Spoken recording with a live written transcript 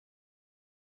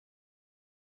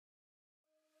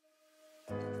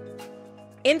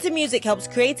in2music helps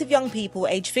creative young people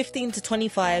aged 15 to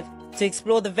 25 to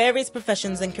explore the various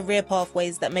professions and career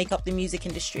pathways that make up the music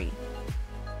industry.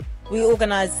 We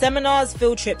organise seminars,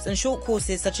 field trips and short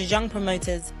courses such as Young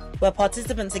Promoters, where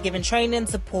participants are given training,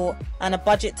 support and a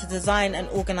budget to design and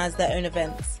organise their own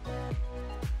events.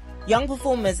 Young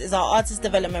Performers is our artist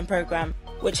development programme,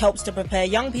 which helps to prepare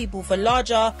young people for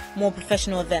larger, more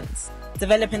professional events,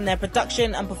 developing their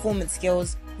production and performance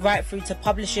skills right through to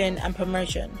publishing and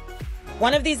promotion.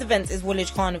 One of these events is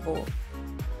Woolwich Carnival,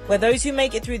 where those who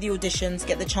make it through the auditions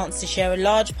get the chance to share a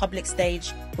large public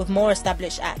stage with more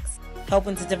established acts,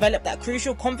 helping to develop that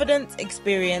crucial confidence,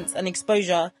 experience and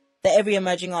exposure that every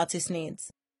emerging artist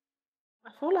needs. I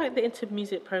feel like the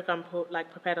in2music program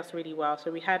prepared us really well.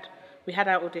 So we had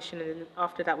our audition, and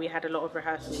after that we had a lot of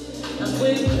rehearsals.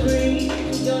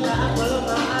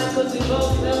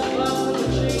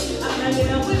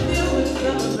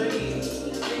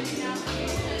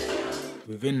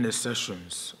 Within the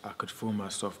sessions, I could feel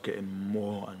myself getting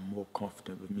more and more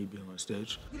confident with me being on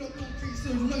stage.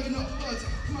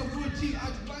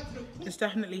 It's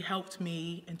definitely helped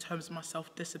me in terms of my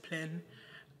self-discipline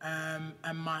and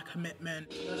my commitment.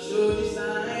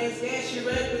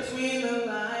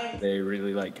 They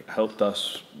really helped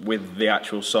us with the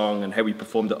actual song and how we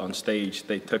performed it on stage.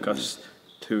 They took us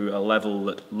to a level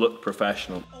that looked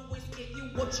professional.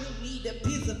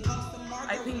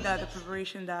 I think that the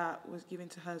preparation that was given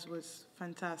to us was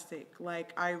fantastic.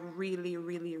 I really,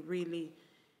 really, really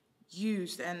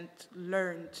used and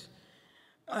learned.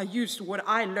 I used what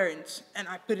I learned and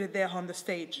I put it there on the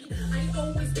stage.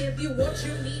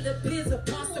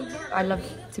 I love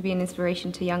to be an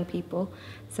inspiration to young people,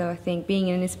 so I think being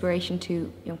an inspiration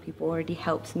to young people already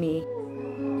helps me.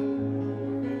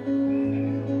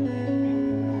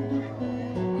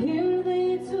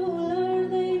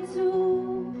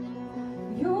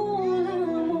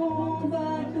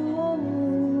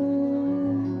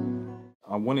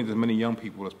 I wanted as many young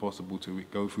people as possible to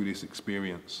go through this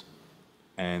experience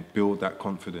and build that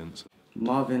confidence.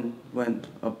 Marvin went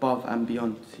above and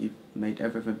beyond. He made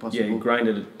everything possible. Yeah, he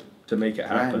grinded to make it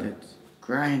happen.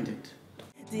 Grinded.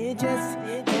 I think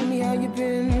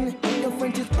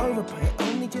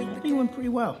it went pretty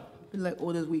well. I feel like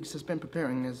all those weeks I spent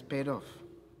preparing has paid off.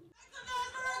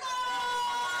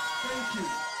 Thank you.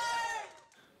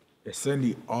 It's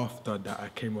only after that I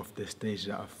came off the stage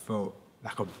that I felt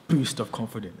like a boost of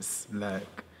confidence. I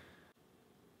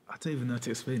don't even know how to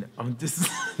explain it.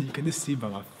 You can just see by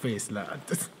my face. I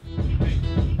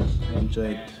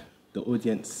enjoyed the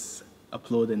audience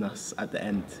applauding us at the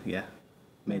end. Yeah,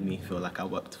 made me feel like I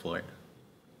worked for it.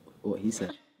 What he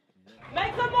said.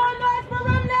 Make some more noise for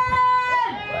Remnants!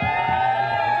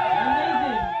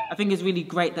 I think it's really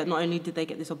great that not only did they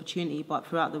get this opportunity, but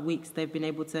throughout the weeks they've been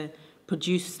able to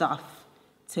produce stuff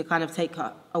to kind of take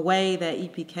away their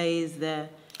EPKs, their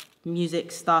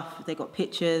music stuff. They got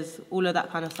pictures, all of that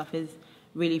kind of stuff is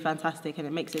really fantastic, and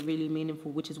it makes it really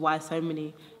meaningful, which is why so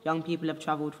many young people have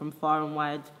travelled from far and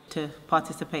wide to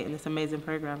participate in this amazing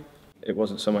programme. It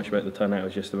wasn't so much about the turnout, it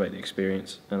was just about the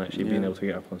experience and actually being able to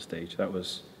get up on stage. That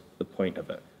was the point of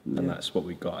it, and that's what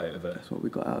we got out of it. That's what we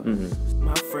got out of it.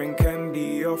 My friend can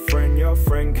be your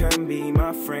friend can be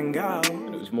my friend, girl.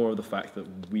 And it was more of the fact that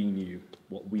we knew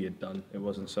what we had done. It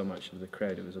wasn't so much of the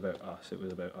crowd, it was about us. It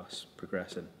was about us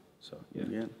progressing. So,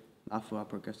 yeah. I feel I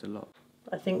progressed a lot.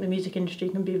 I think the music industry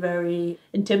can be very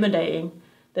intimidating.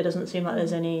 There doesn't seem like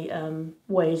there's any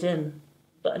ways in,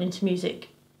 but in2music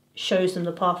shows them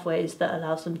the pathways that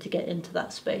allows them to get into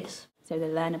that space. So they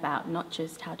learn about not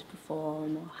just how to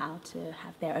perform or how to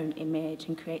have their own image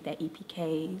and create their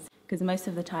EPKs, because most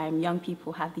of the time young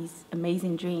people have these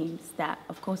amazing dreams that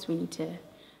of course we need to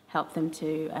help them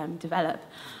to develop,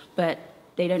 but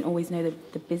they don't always know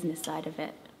the business side of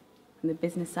it. And the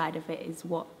business side of it is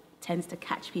what tends to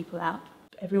catch people out.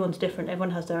 Everyone's different.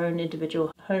 Everyone has their own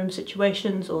individual home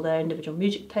situations or their individual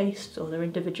music tastes or their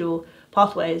individual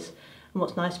pathways. And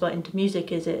what's nice about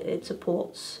in2music is it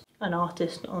supports an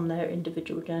artist on their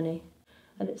individual journey.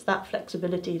 And it's that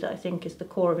flexibility that I think is the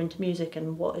core of in2music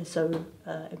and what is so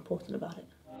important about it.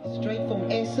 Straight from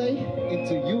SA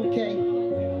into UK.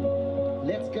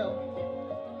 Let's go.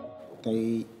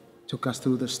 They took us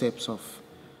through the steps of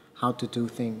how to do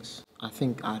things. I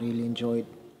think I really enjoyed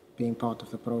being part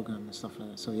of the program and stuff like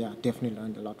that. So yeah, definitely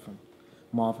learned a lot from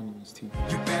Marvin and his team.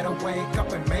 You better wake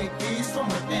up and make peace from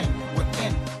within.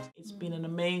 It's been an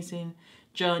amazing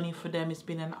journey for them. It's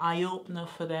been an eye-opener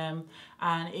for them.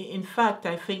 And in fact,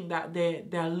 I think that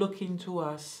they're looking to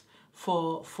us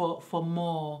for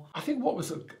more. I think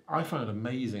what I found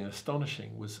amazing,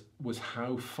 astonishing, was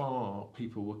how far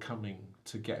people were coming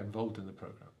to get involved in the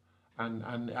programme.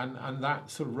 And that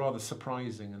sort of rather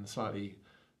surprising and slightly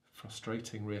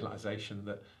frustrating realisation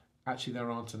that actually there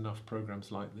aren't enough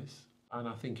programmes like this. And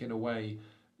I think in a way,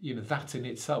 you know, that in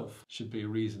itself should be a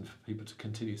reason for people to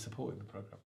continue supporting the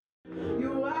programme.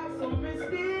 You act so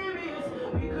mysterious,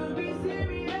 we could be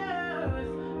serious,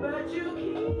 but you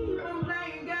keep on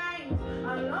playing games.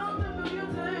 I long to feel your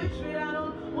touch, but I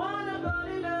don't wanna fall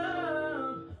in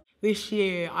love. This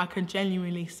year, I can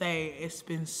genuinely say it's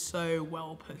been so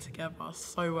well put together,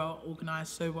 so well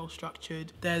organised, so well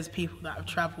structured. There's people that have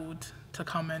travelled to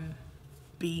come and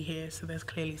be here, so there's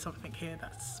clearly something here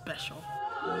that's special.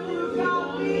 You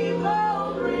got me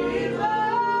more,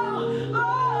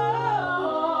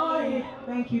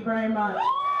 thank you very much.